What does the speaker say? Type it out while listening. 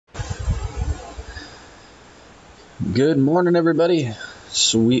Good morning, everybody.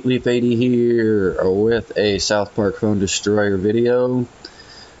 Sweet Leaf 80 here with a South Park Phone Destroyer video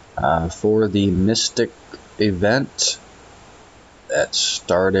for the Mystic event that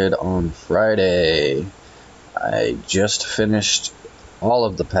started on Friday. I just finished all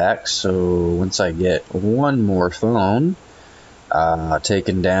of the packs, so once I get one more phone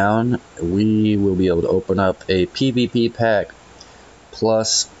taken down, we will be able to open up a PvP pack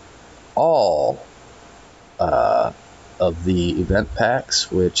plus all of the event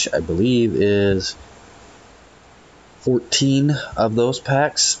packs, which I believe is 14 of those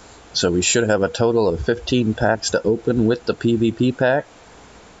packs. So we should have a total of 15 packs to open with the PvP pack.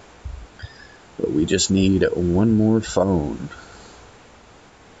 But we just need one more phone.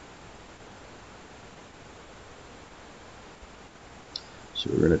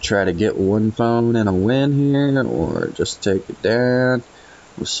 So we're going to try to get one phone and a win here, or just take it down.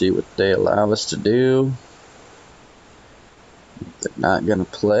 We'll see what they allow us to do. If they're not going to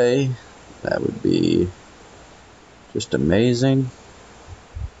play, that would be just amazing.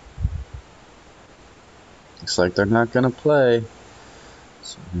 Looks like they're not going to play.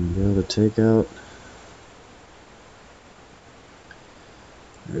 So I'm going to be able to take out.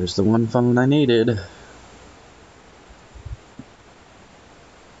 There's the one phone I needed.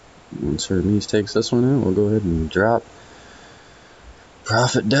 Once Hermes takes this one out, we'll go ahead and drop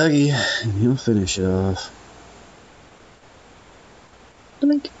Prophet Dougie, and he'll finish it off.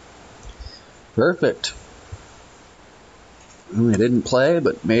 Perfect. I didn't play,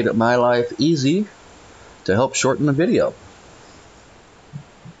 but made it my life easy to help shorten the video.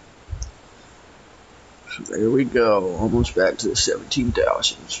 So there we go, almost back to the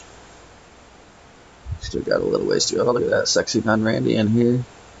 17,000. Still got a little ways to go. Look at that sexy non-Randy in here.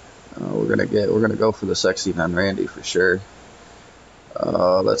 We're gonna go for the sexy non-Randy for sure.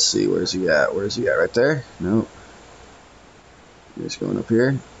 Let's see, where's he at? Where's he at? Right there? Nope. He's going up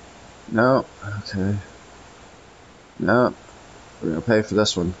here. No. Okay. No. We're gonna pay for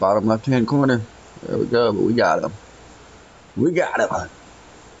this one. Bottom left hand corner. There we go, but we got him. We got him.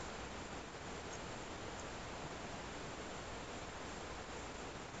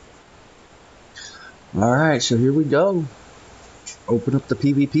 Alright, so here we go. Open up the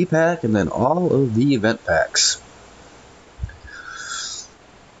PvP pack and then all of the event packs.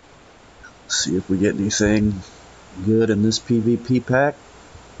 See if we get anything good in this PvP pack.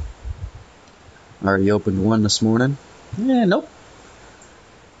 Already opened one this morning. Yeah, nope.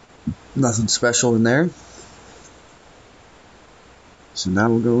 Nothing special in there. So now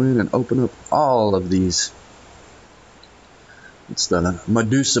we'll go in and open up all of these. It's the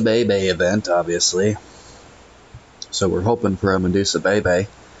Medusa Bebe event, obviously. So we're hoping for a Medusa Bebe.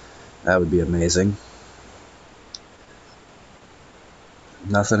 That would be amazing.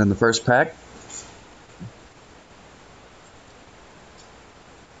 Nothing in the first pack.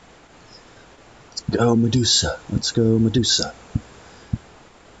 Go Medusa. Let's go Medusa.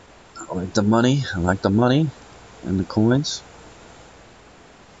 I like the money. I like the money and the coins.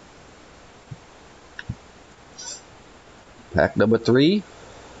 Pack number 3.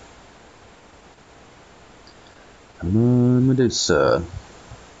 Come on, Medusa.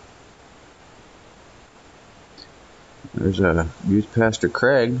 There's a Youth Pastor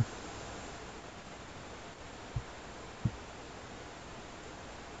Craig.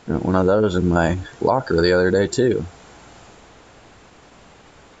 Got one of those in my locker the other day too.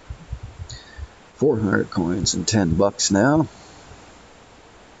 400 coins and $10 now.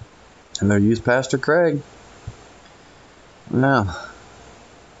 And their Youth Pastor Craig. Now,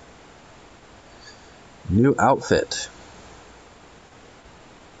 new outfit.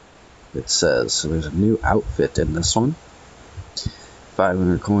 It says so. There's a new outfit in this one.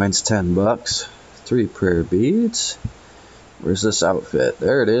 500 coins, $10. 3 prayer beads. Where's this outfit?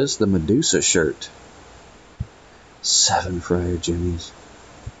 There it is, the Medusa shirt. 7 Friar Jimmies.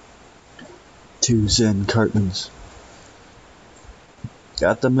 2 Zen Cartmans.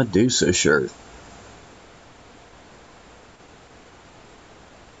 Got the Medusa shirt.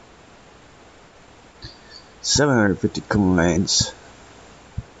 $750 coins.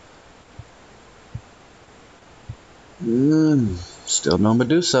 Still no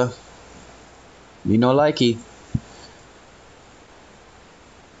Medusa. Me no likey.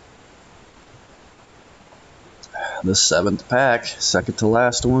 The 7th pack, second to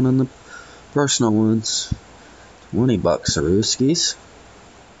last one in the personal ones. $20 Saruskis.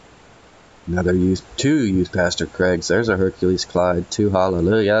 Another 2 Youth Pastor Craigs. There's a Hercules Clyde. 2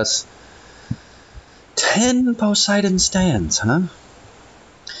 Hallelujahs. 10 Poseidon Stands, huh?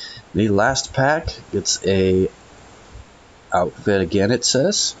 The last pack gets a outfit again, it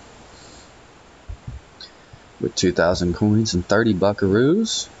says. with 2,000 coins and 30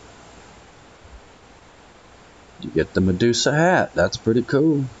 buckaroos. You get the Medusa hat. That's pretty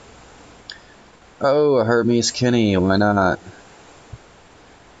cool. Oh, a Hermes Kenny. Why not?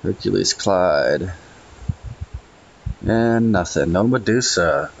 Hercules Clyde. And nothing. No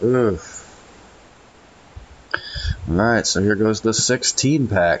Medusa. Oof. Alright, so here goes the 16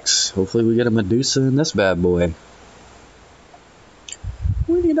 packs. Hopefully we get a Medusa in this bad boy.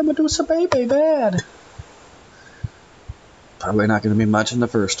 We need a Medusa baby bad. Probably not going to be much in the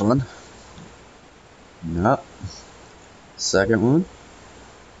first one. Nope. Second one.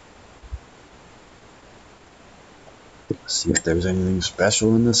 Let's see if there's anything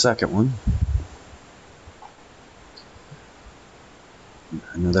special in the second one.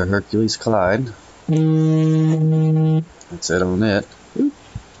 Another Hercules Clyde. That's it on it. Ooh.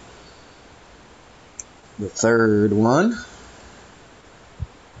 The third one.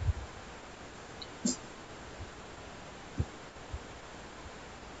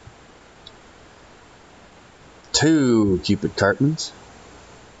 Two Cupid Cartmans.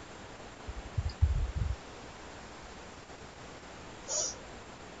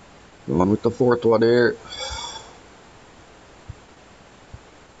 Going with the fourth one here.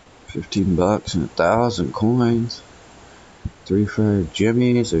 15 bucks and 1,000 coins. 3 for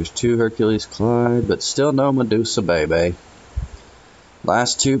Jimmy's. There's 2 Hercules Clyde, but still no Medusa baby.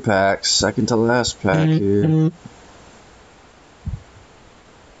 Last 2 packs. Second to last pack here.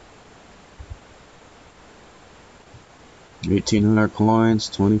 $1,800 coins,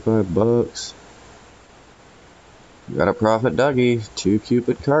 25 bucks. We got a Prophet Dougie, 2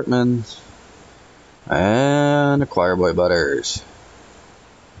 Cupid Cartmans, and a Choir Boy Butters.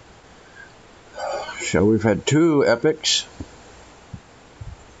 So we've had 2 epics.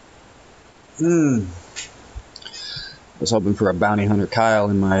 I was hoping for a Bounty Hunter Kyle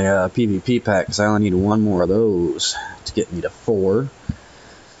in my PvP pack because I only need 1 more of those to get me to 4.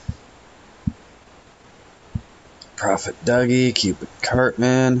 Prophet Dougie, Cupid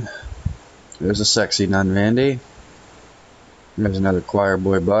Cartman. There's a sexy nun Randy. There's another Choir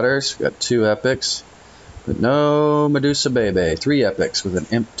Boy Butters. Got 2 epics, but no Medusa baby. 3 epics with an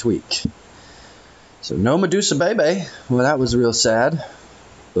imp tweak. So no Medusa baby. Well, that was real sad.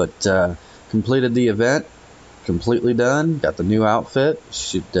 But completed the event. Completely done. Got the new outfit.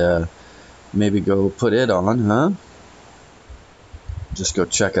 Should maybe go put it on, huh? Just go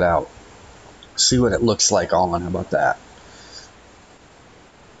check it out. See what it looks like on. How about that?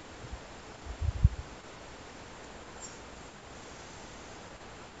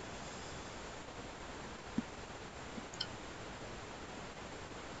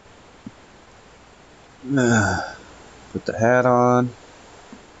 Put the hat on.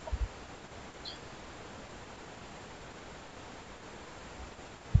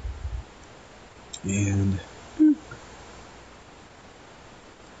 And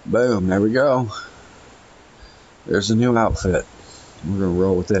boom, there we go. There's a new outfit. We're going to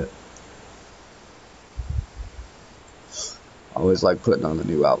roll with it. Always like putting on a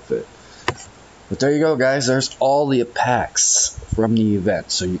new outfit. But there you go, guys. There's all the packs from the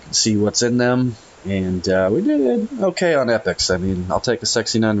event. So you can see what's in them. And we did okay on epics. I mean, I'll take a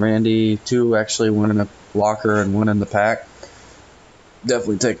Sexy Nun Randy. 2 actually, 1 in a locker and 1 in the pack.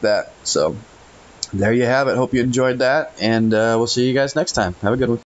 Definitely take that. So there you have it. Hope you enjoyed that. And we'll see you guys next time. Have a good one.